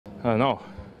No,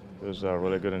 he was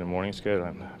really good in the morning skate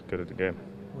and good at the game.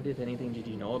 What, if anything, did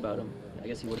you know about him? I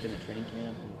guess he would have been at training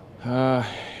camp.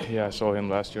 Yeah, I saw him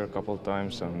last year a couple of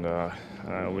times, and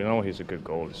we know he's a good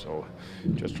goalie, so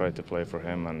just tried to play for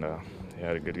him, and he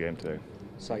had a good game today.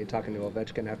 Saw you talking to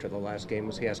Ovechkin after the last game.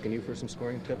 Was he asking you for some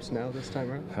scoring tips now this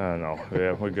time around? No,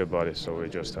 we're good buddies, so we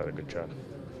just had a good chat.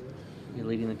 You're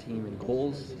leading the team in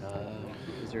goals.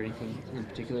 Is there anything in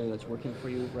particular that's working for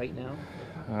you right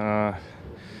now?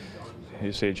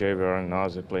 You see JVR and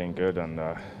Nazi playing good, and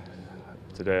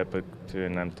today I put two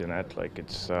in empty net. Like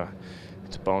it's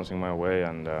bouncing my way,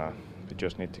 and we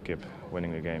just need to keep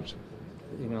winning the games.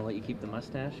 You're going to let you keep the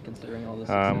mustache, considering all this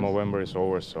success? November is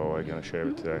over, so I'm going to shave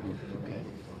it today. Okay.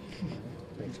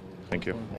 Thank you.